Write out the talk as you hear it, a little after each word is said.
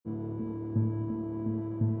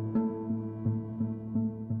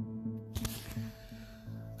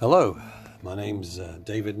Hello, my name's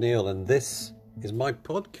David Neal, and this is my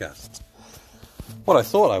podcast. What I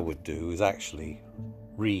thought I would do is actually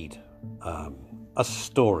read a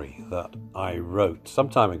story that I wrote some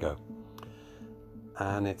time ago,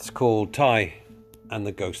 and it's called Ty and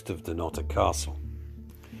the Ghost of Dunnottar Castle.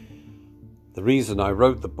 The reason I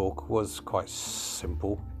wrote the book was quite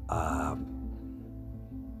simple. Got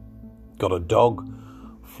a dog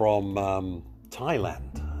from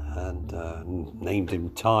Thailand and named him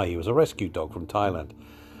Ty. He was a rescue dog from Thailand.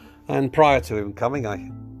 And prior to him coming,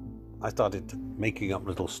 I started making up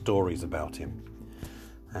little stories about him.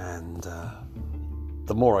 And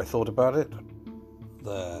the more I thought about it,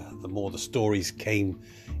 the more the stories came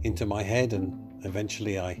into my head, and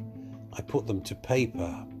eventually I put them to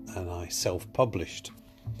paper and I self-published.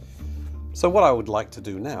 So what I would like to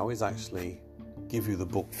do now is actually give you the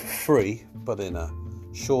book for free, but in a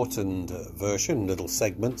shortened version, little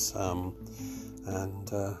segments,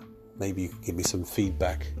 and maybe you can give me some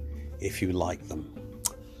feedback if you like them.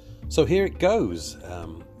 So here it goes.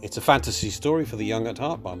 It's a fantasy story for the young at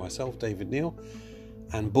heart by myself, David Neal,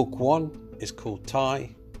 and book one is called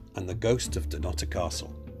Ty and the Ghost of Dunnottar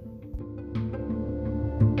Castle.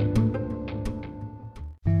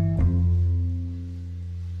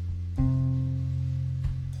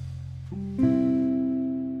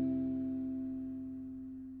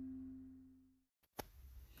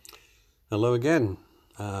 Hello again.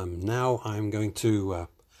 Now I'm going to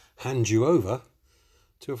hand you over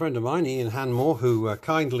to a friend of mine, Ian Hanmore, who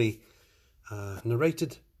kindly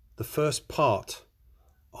narrated the first part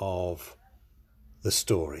of the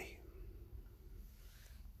story.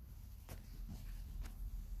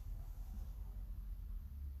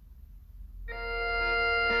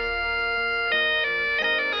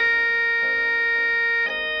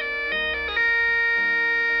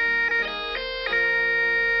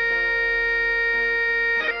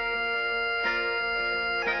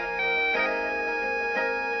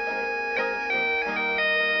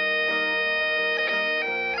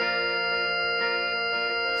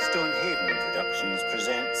 Stonehaven Productions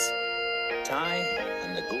presents Ty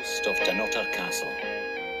and the Ghost of Dunnottar Castle,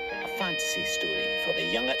 a fantasy story for the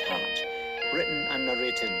young at heart, written and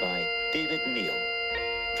narrated by David Neal,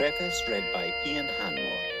 preface read by Ian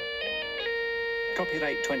Hanmore.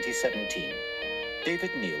 Copyright 2017,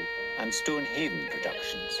 David Neal and Stonehaven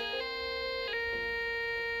Productions.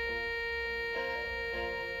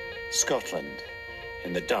 Scotland,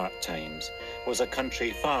 in the dark times, was a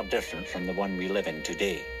country far different from the one we live in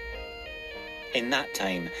today. In that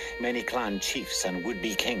time, many clan chiefs and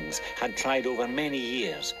would-be kings had tried over many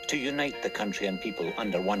years to unite the country and people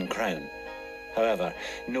under one crown. However,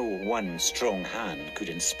 no one strong hand could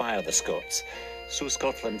inspire the Scots, so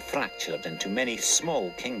Scotland fractured into many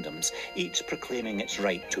small kingdoms, each proclaiming its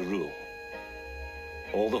right to rule.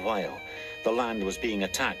 All the while, the land was being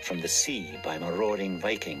attacked from the sea by marauding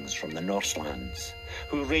Vikings from the Northlands,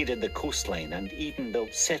 who raided the coastline and even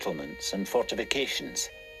built settlements and fortifications.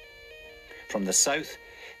 From the south,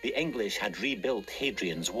 the English had rebuilt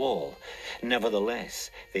Hadrian's Wall.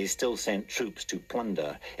 Nevertheless, they still sent troops to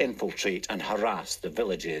plunder, infiltrate and harass the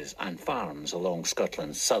villages and farms along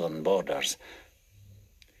Scotland's southern borders.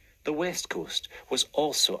 The west coast was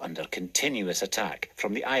also under continuous attack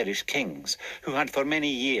from the Irish kings, who had for many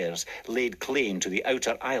years laid claim to the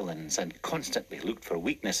outer islands and constantly looked for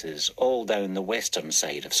weaknesses all down the western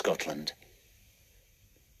side of Scotland.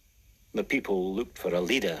 The people looked for a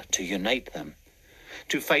leader to unite them,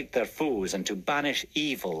 to fight their foes and to banish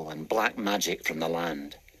evil and black magic from the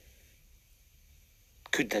land.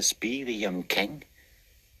 Could this be the young king,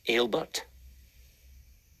 Aelbert?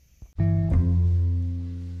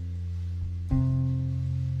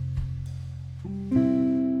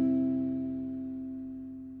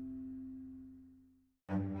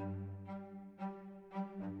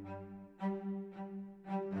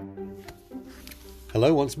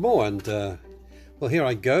 Hello once more, and well, here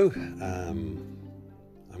I go.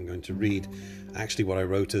 I'm going to read actually what I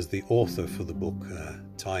wrote as the author for the book,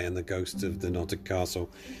 Ty and the Ghost of Dunnottar Castle.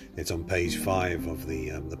 It's on page 5 of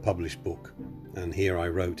the published book, and here I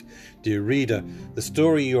wrote, "Dear reader, the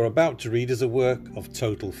story you're about to read is a work of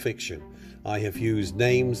total fiction. I have used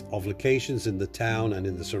names of locations in the town and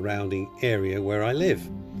in the surrounding area where I live.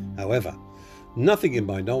 However, nothing in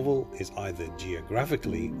my novel is either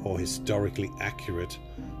geographically or historically accurate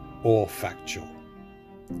or factual.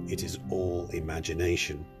 It is all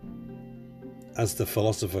imagination. As the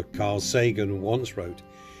philosopher Carl Sagan once wrote,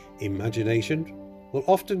 imagination will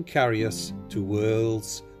often carry us to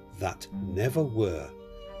worlds that never were,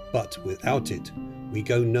 but without it, we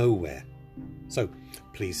go nowhere. So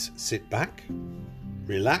please sit back,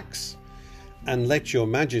 relax, and let your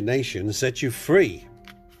imagination set you free.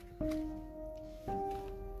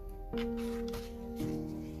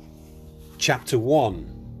 Chapter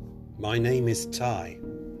 1. My name is Ty.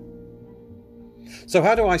 So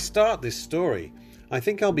how do I start this story? I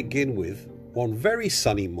think I'll begin with one very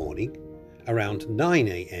sunny morning around 9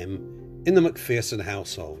 a.m. in the Macpherson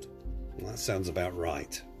household. That sounds about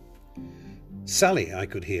right. "Sally," I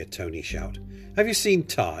could hear Tony shout, "have you seen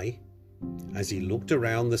Ty?" As he looked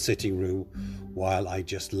around the sitting room while I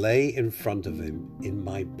just lay in front of him in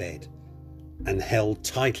my bed and held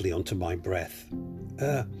tightly onto my breath.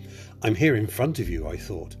 I'm here in front of you," I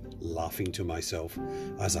thought, laughing to myself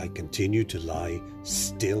as I continued to lie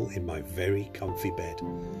still in my very comfy bed.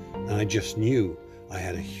 And I just knew I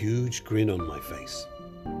had a huge grin on my face.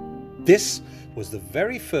 This was the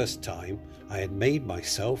very first time I had made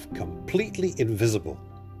myself completely invisible,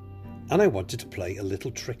 and I wanted to play a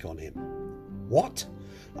little trick on him. "What?"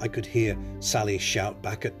 I could hear Sally shout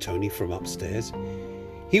back at Tony from upstairs.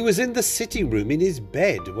 "He was in the sitting room in his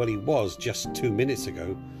bed." Well, he was just 2 minutes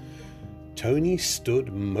ago. Tony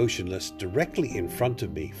stood motionless directly in front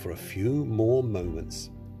of me for a few more moments,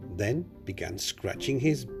 then began scratching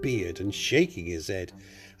his beard and shaking his head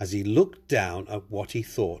as he looked down at what he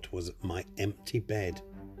thought was my empty bed.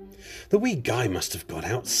 "The wee guy must have gone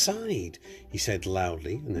outside," he said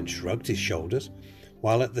loudly, and then shrugged his shoulders,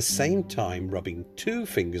 while at the same time rubbing 2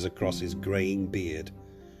 fingers across his greying beard.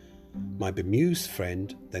 My bemused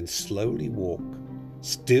friend then slowly walked,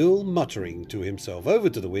 still muttering to himself, over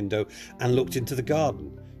to the window and looked into the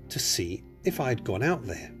garden to see if I had gone out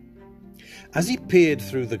there. As he peered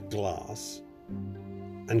through the glass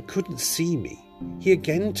and couldn't see me, he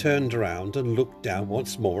again turned around and looked down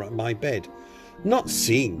once more at my bed. Not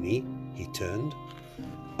seeing me, he turned,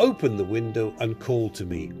 opened the window and called to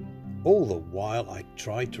me. All the while I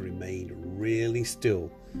tried to remain really still,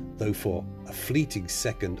 though for a fleeting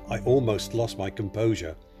second I almost lost my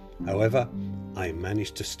composure. However, I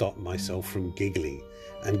managed to stop myself from giggling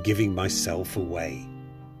and giving myself away.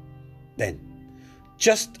 Then,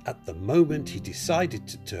 just at the moment he decided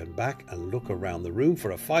to turn back and look around the room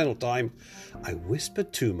for a final time, I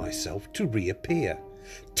whispered to myself to reappear,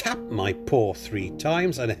 tapped my paw 3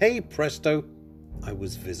 times, and hey presto, I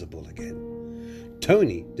was visible again.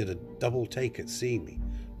 Tony did a double take at seeing me,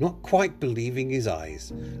 not quite believing his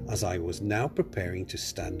eyes, as I was now preparing to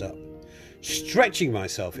stand up. Stretching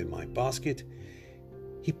myself in my basket,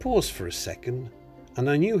 he paused for a second, and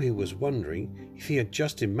I knew he was wondering if he had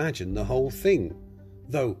just imagined the whole thing,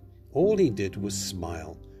 though all he did was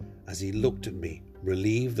smile as he looked at me,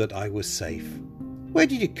 relieved that I was safe. "Where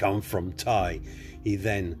did you come from, Ty?" he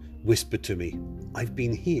then whispered to me. "I've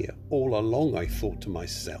been here all along," I thought to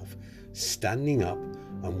myself, standing up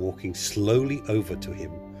and walking slowly over to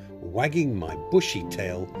him, wagging my bushy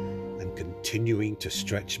tail and continuing to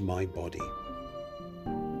stretch my body.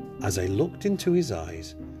 As I looked into his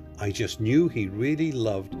eyes, I just knew he really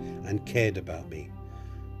loved and cared about me.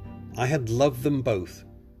 I had loved them both,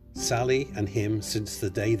 Sally and him, since the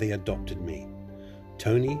day they adopted me.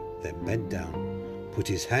 Tony then bent down, put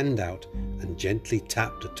his hand out and gently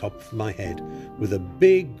tapped the top of my head with a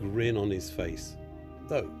big grin on his face.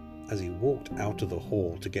 Though, as he walked out of the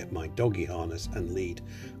hall to get my doggy harness and lead,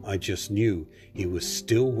 I just knew he was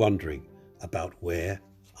still wondering about where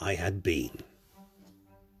I had been.